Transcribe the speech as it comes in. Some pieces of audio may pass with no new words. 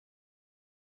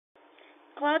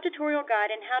cloud tutorial guide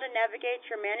on how to navigate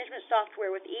your management software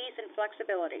with ease and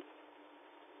flexibility.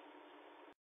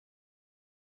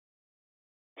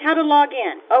 How to log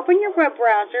in. Open your web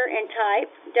browser and type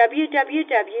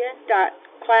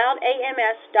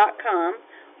www.cloudams.com,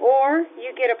 or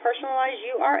you get a personalized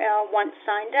URL once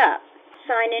signed up.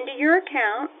 Sign into your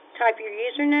account, type your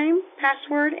username,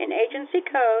 password, and agency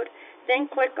code, then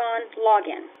click on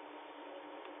Login.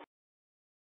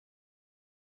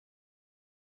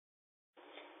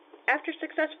 After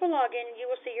successful login, you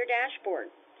will see your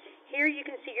dashboard. Here you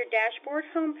can see your dashboard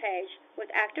homepage with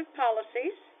active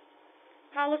policies,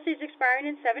 policies expiring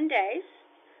in 7 days,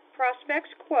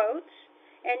 prospects, quotes,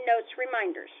 and notes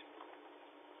reminders.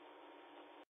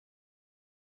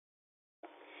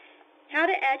 How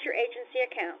to add your agency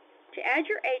account. To add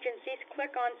your agencies,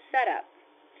 click on Setup.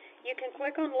 You can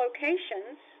click on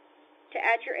Locations to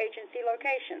add your agency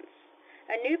locations.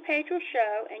 A new page will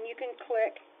show, and you can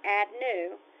click Add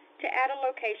New to add a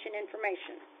location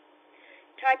information.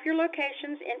 Type your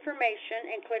location's information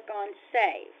and click on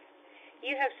Save.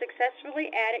 You have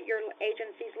successfully added your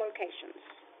agency's locations.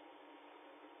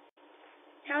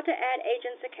 How to add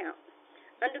agent's account.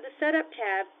 Under the Setup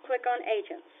tab, click on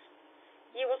Agents.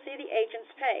 You will see the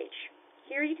Agents page.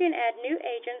 Here you can add new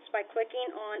agents by clicking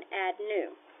on Add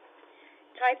New.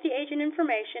 Type the agent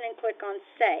information and click on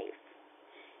Save.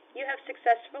 You have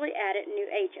successfully added new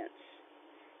agents.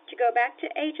 To go back to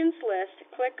Agents List,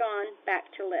 click on Back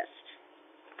to List.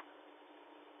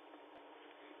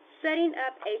 Setting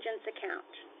up agent's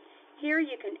account. Here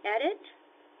you can edit,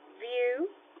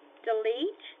 view,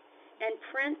 delete, and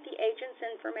print the agent's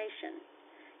information.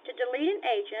 To delete an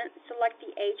agent, select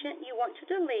the agent you want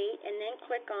to delete and then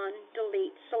click on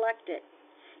Delete Selected.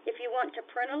 If you want to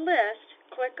print a list,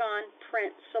 click on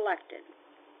Print Selected.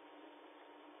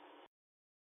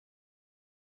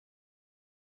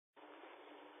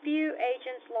 View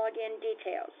agents' login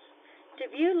details. To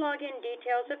view login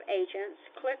details of agents,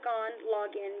 click on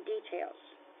Login Details.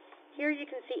 Here you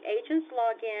can see agents'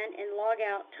 login and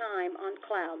logout time on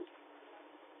Cloud.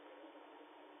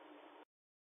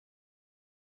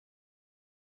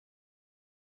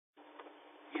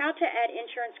 How to add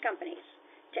insurance companies.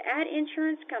 To add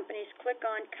insurance companies, click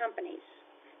on Companies.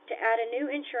 To add a new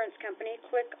insurance company,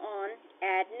 click on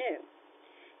Add New.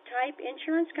 Type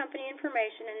insurance company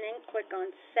information and then click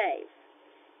on Save.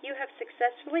 You have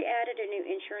successfully added a new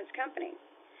insurance company.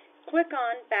 Click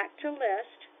on Back to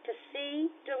List to see,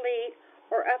 delete,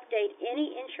 or update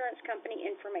any insurance company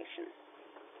information.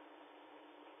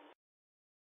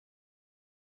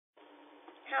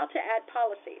 How to add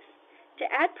policies. To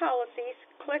add policies,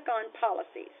 click on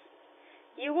Policies.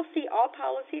 You will see all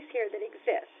policies here that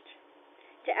exist.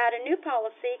 To add a new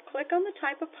policy, click on the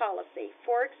type of policy,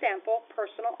 for example,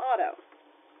 personal auto.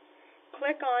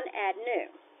 Click on Add New.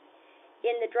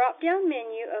 In the drop-down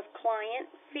menu of Client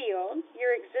field,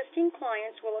 your existing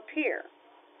clients will appear.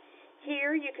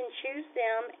 Here you can choose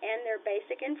them and their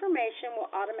basic information will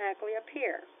automatically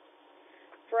appear.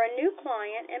 For a new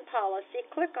client and policy,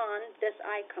 click on this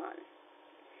icon.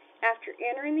 After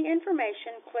entering the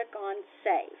information, click on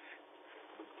Save.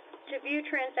 To view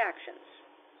transactions.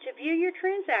 To view your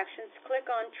transactions, click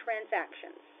on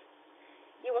Transactions.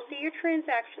 You will see your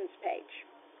Transactions page.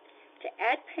 To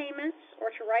add payments or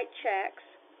to write checks,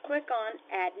 click on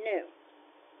Add New.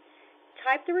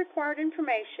 Type the required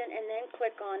information and then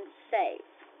click on Save.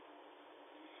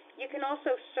 You can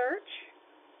also search,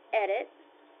 edit,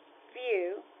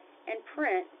 view, and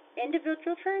print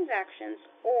individual transactions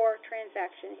or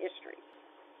transaction history.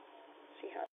 See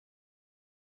how.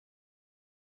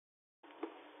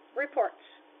 Reports.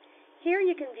 Here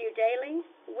you can view daily,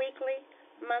 weekly,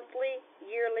 monthly,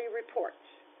 yearly reports.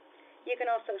 You can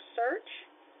also search,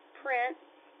 print,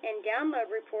 and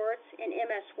download reports in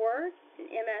MS Word and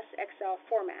MS Excel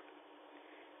format.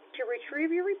 To retrieve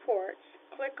your reports,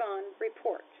 click on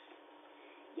Reports.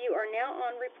 You are now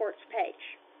on Reports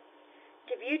page.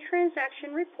 To view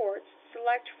transaction reports,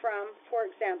 select from, for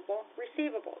example,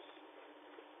 Receivables.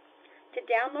 To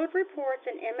download reports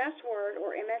in MS Word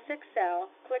or MS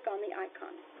Excel, click on the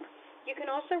icon. You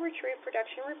can also retrieve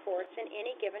production reports in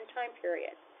any given time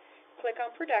period. Click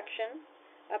on Production,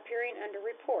 appearing under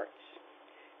Reports.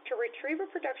 To retrieve a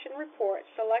production report,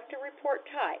 select a report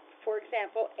type, for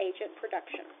example, Agent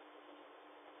Production.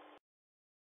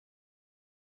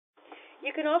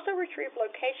 You can also retrieve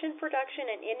location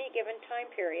production in any given time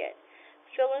period.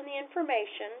 Fill in the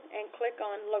information and click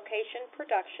on Location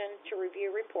Production to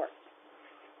review reports.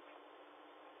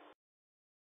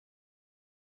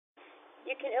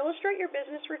 You can illustrate your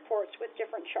business reports with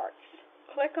different charts.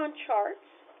 Click on Charts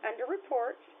under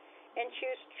Reports and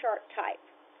choose Chart Type.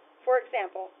 For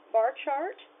example, bar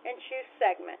chart, and choose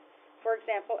segment. For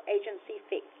example, agency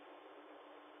fee.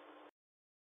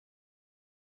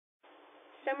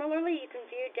 Similarly, you can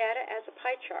view data as a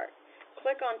pie chart.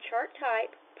 Click on Chart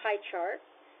Type, Pie Chart.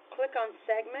 Click on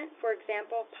Segment, for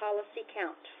example, Policy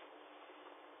Count.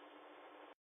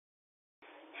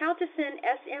 How to send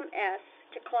SMS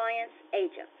to clients'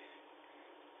 agents.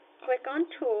 Click on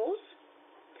Tools.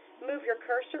 Move your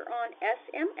cursor on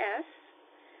SMS.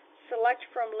 Select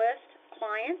from List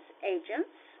Clients,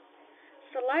 Agents.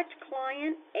 Select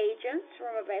Client Agents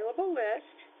from Available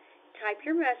List. Type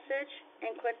your message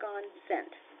and click on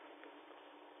Send.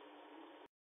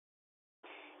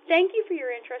 Thank you for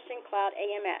your interest in Cloud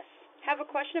AMS. Have a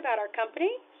question about our company,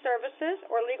 services,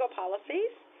 or legal policies?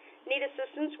 Need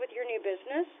assistance with your new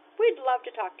business? We'd love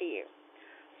to talk to you.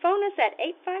 Phone us at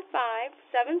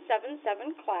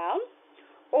 855-777-CLOUD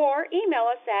or email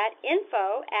us at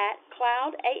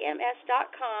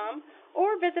info@cloudams.com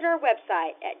or visit our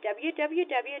website at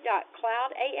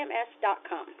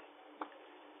www.cloudams.com.